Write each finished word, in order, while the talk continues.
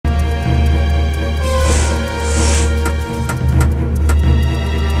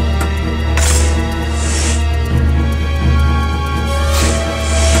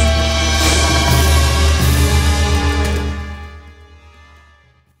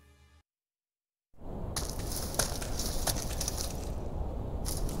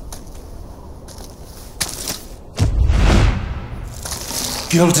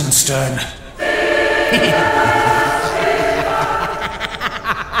Guildenstern.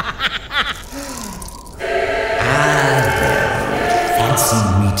 Fancy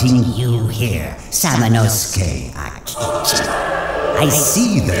meeting you here, Samanosuke Akichi. I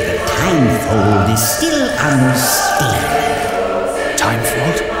see that the timefold is still unstable.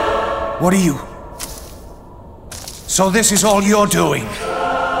 Timefold? What are you? So this is all you're doing?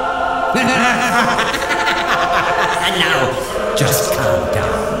 And now, just calm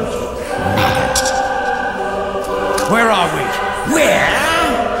down, maggot. Where are we?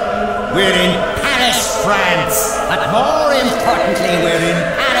 We're in Paris, France. But more importantly, we're in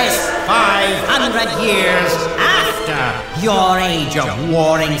Paris 500 years after your age of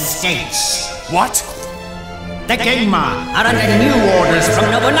warring states. What? The Genma are under new orders from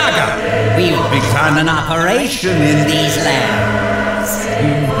Nobunaga. We've begun an operation in these lands.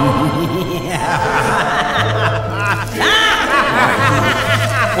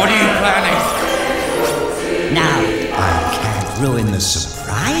 What are you planning? Now, I can't ruin the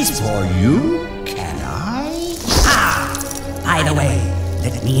surprise for you, can I? By the way,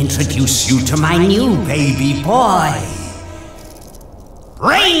 let me introduce you to my new baby boy,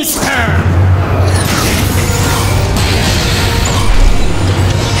 Brainstern!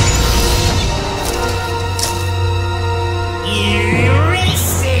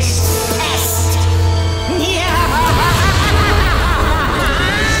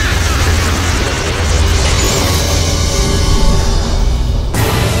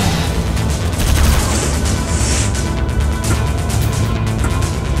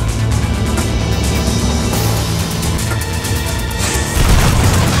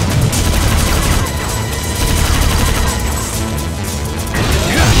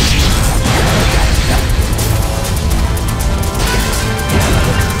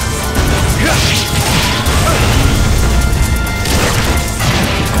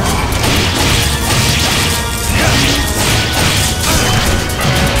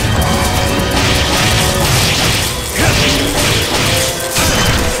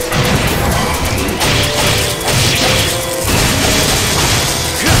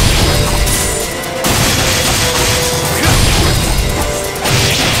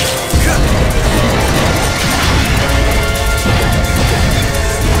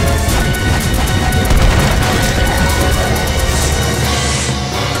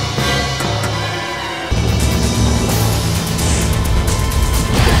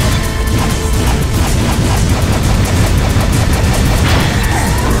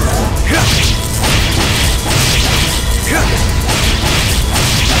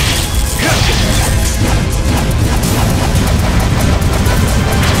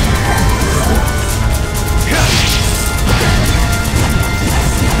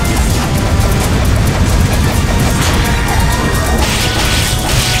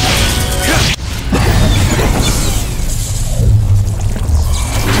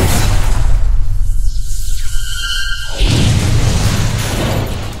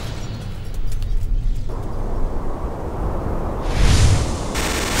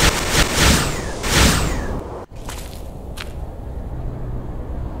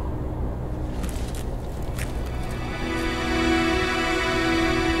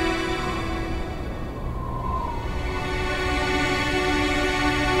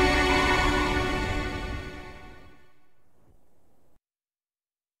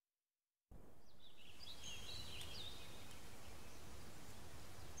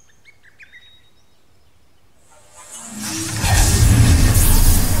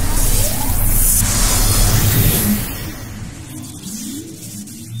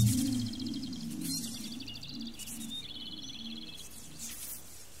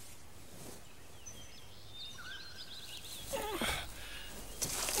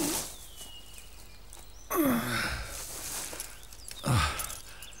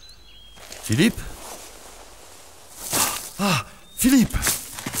 Philippe? Ah, Philippe!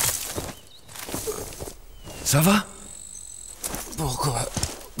 Ça va? Pourquoi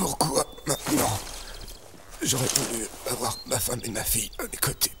maintenant? J'aurais voulu avoir ma femme et ma fille à mes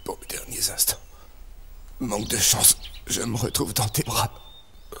côtés pour mes derniers instants. Manque de chance, je me retrouve dans tes bras.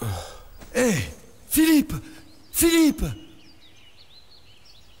 Hé, Philippe! Philippe!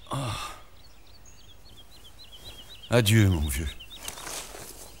 Ah. Adieu, mon vieux.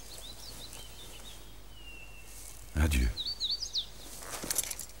 Adieu.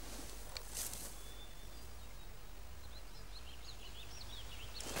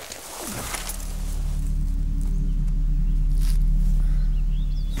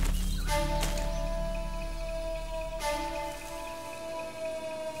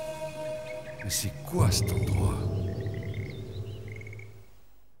 Mais c'est quoi cet endroit?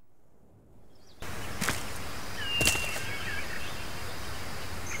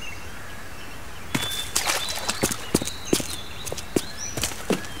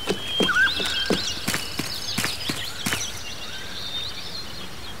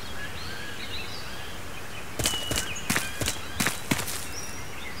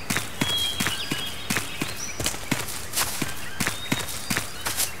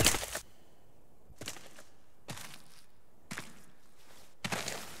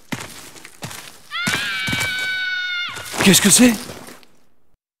 Qu'est-ce que c'est?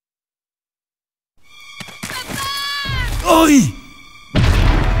 Henri!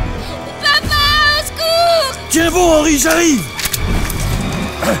 Papa, au secours! Tiens bon, Henri, j'arrive!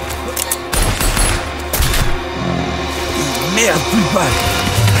 Merde, plus de balles!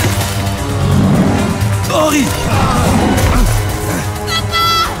 Henri!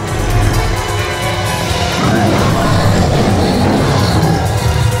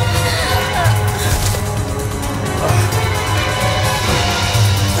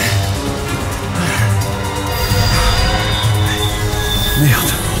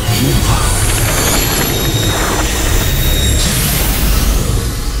 Merde, mon bras.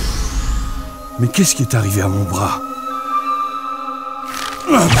 Mais qu'est-ce qui est arrivé à mon bras?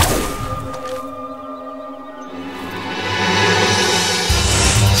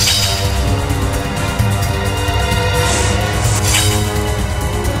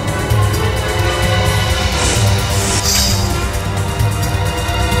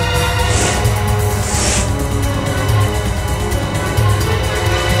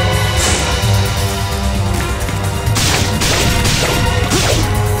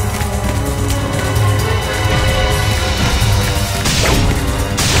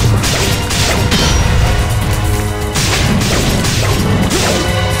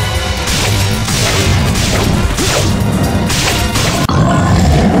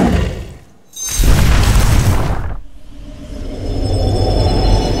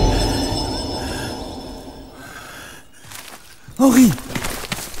 Henri!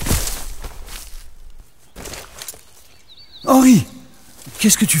 Henri!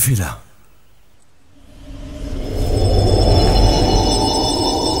 Qu'est-ce que tu fais là?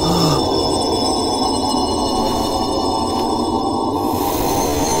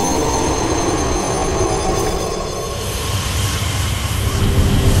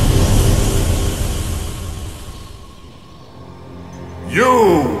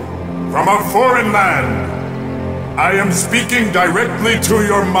 You, from a foreign land, I am speaking directly to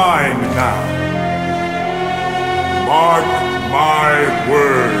your mind now. Mark my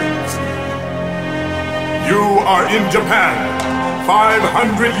words. You are in Japan,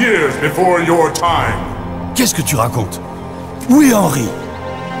 500 years before your time. Qu'est-ce que tu racontes? Où est Henri?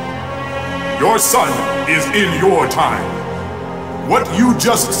 Your son is in your time. What you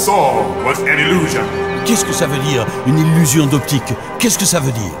just saw was an illusion. Qu'est-ce que ça veut dire, une illusion d'optique? Qu'est-ce que ça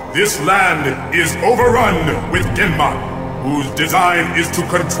veut dire? This land is overrun with Genma, whose design is to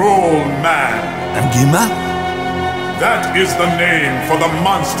control man. Un Genma? That is the name for the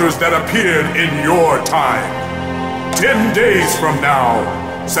monsters that appeared in your time. 10 days from now,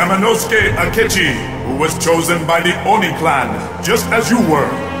 Samanosuke Akechi, who was chosen by the Oni clan, just as you were,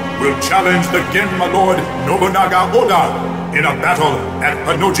 will challenge the Genma Lord Nobunaga Oda in a battle at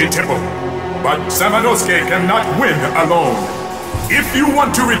Hanoji Temple. But Samanosuke cannot win alone. If you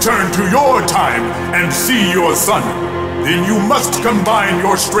want to return to your time and see your son, then you must combine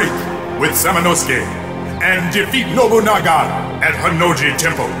your strength with Samanosuke and defeat Nobunaga at Hanoji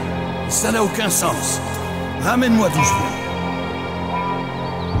Temple. Ça n'a aucun sens. Ramène-moi d'où je viens.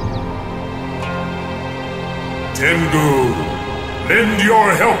 Tengu, lend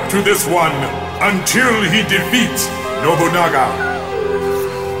your help to this one until he defeats Nobunaga.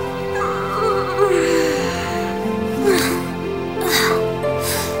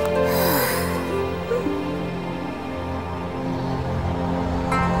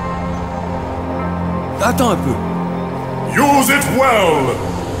 Attends un peu. Use it well,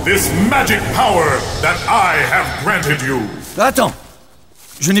 this magic power that I have granted you. Attends.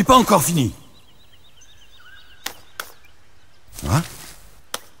 Je n'ai pas encore fini. Hein?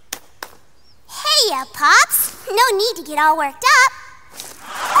 Hey, Pops! No need to get all worked up.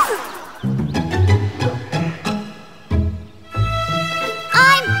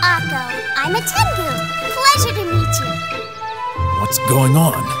 I'm Akko. I'm a Tengu. Pleasure to meet you. What's going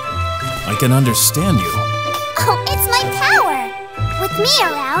on? I can understand you. Oh, it's my power. With me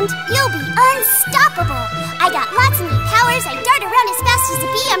around, you'll be unstoppable. I got lots of neat powers. I dart around as fast as a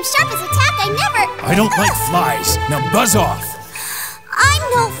bee. I'm sharp as a tack. I never... I don't like flies. Now buzz off. I'm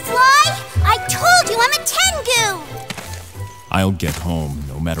no fly. I told you I'm a Tengu. I'll get home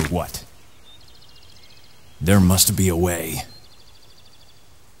no matter what. There must be a way.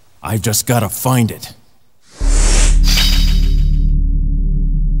 I just gotta find it.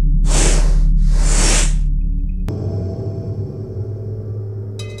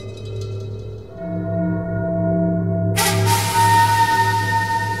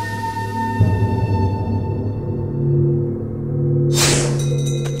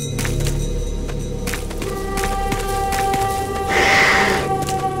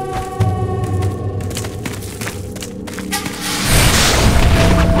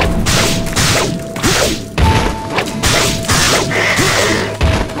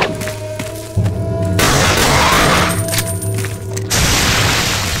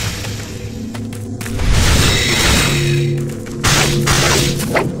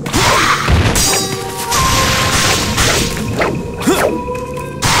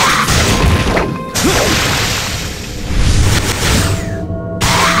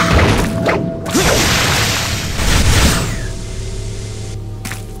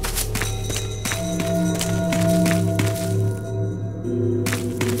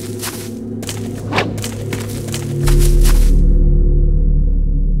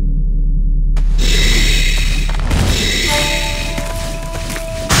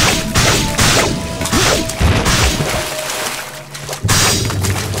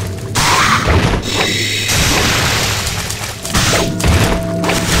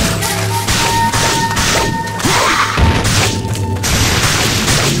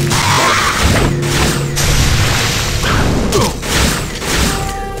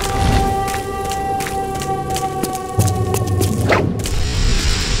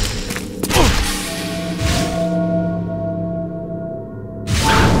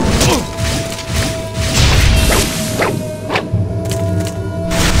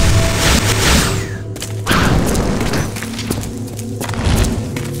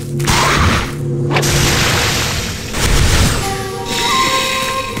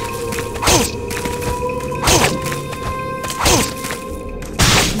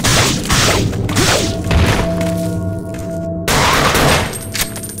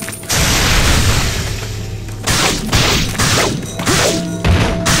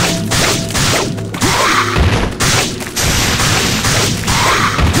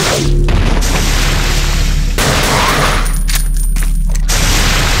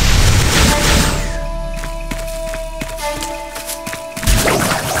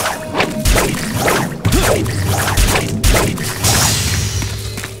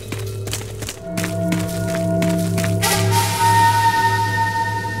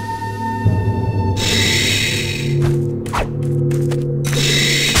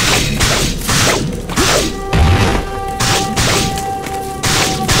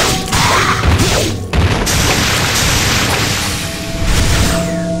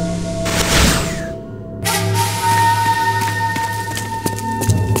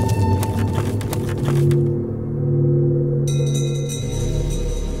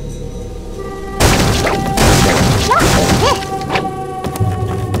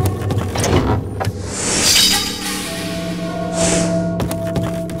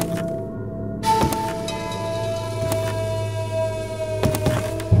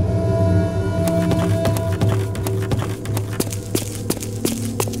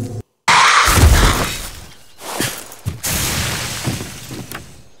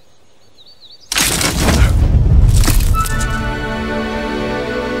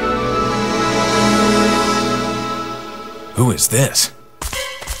 Who is this?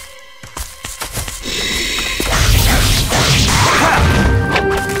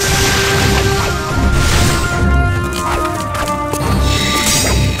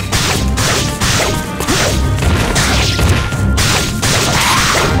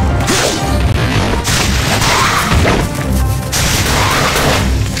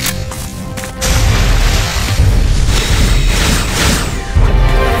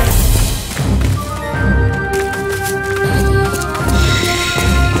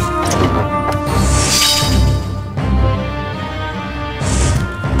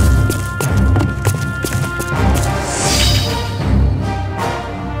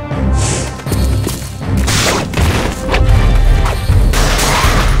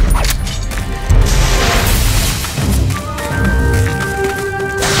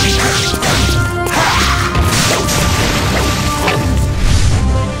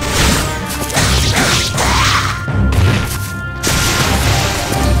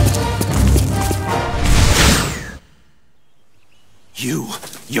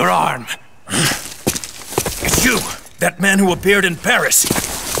 Your arm. It's you, that man who appeared in Paris.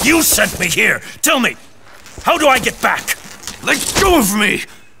 You sent me here. Tell me, how do I get back? Let go of me!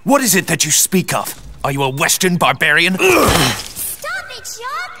 What is it that you speak of? Are you a Western barbarian? Stop it,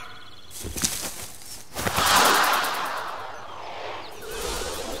 Jacques!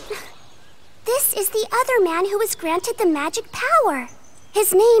 This is the other man who was granted the magic power.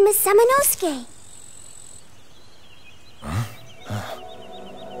 His name is Samanosuke.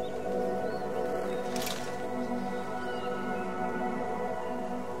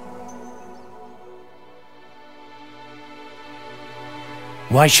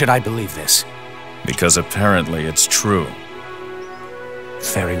 Why should I believe this? Because apparently it's true.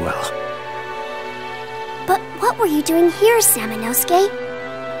 Very well. But what were you doing here, Samanosuke?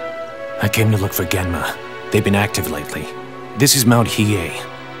 I came to look for Genma. They've been active lately. This is Mount Hiei.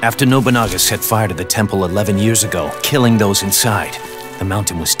 After Nobunaga set fire to the temple 11 years ago, killing those inside, the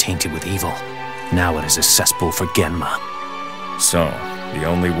mountain was tainted with evil. Now it is a cesspool for Genma. So, the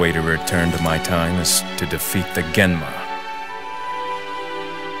only way to return to my time is to defeat the Genma.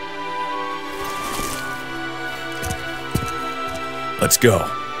 Let's go.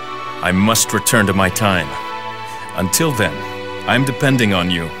 I must return to my time. Until then, I'm depending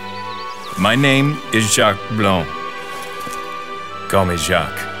on you. My name is Jacques Blanc. Call me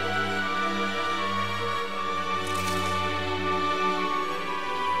Jacques.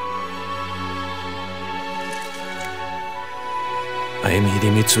 I am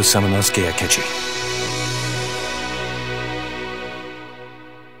Hidemitsu Samanosuke Akechi.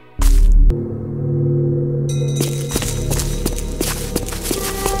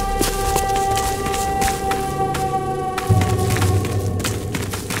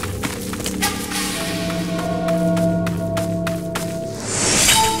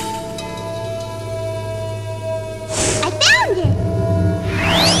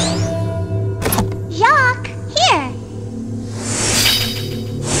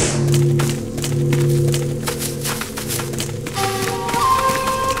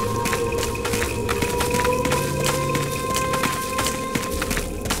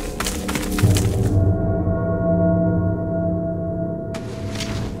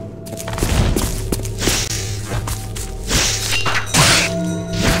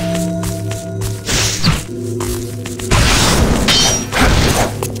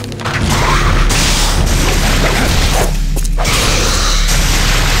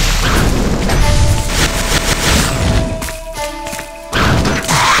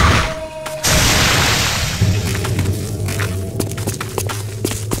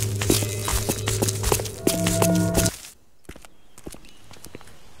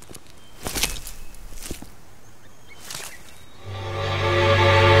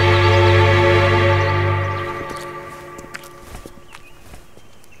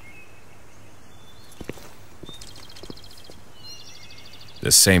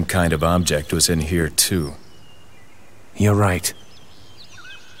 The same kind of object was in here, too. You're right.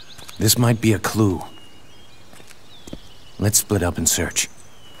 This might be a clue. Let's split up and search.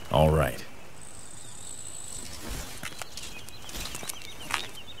 All right.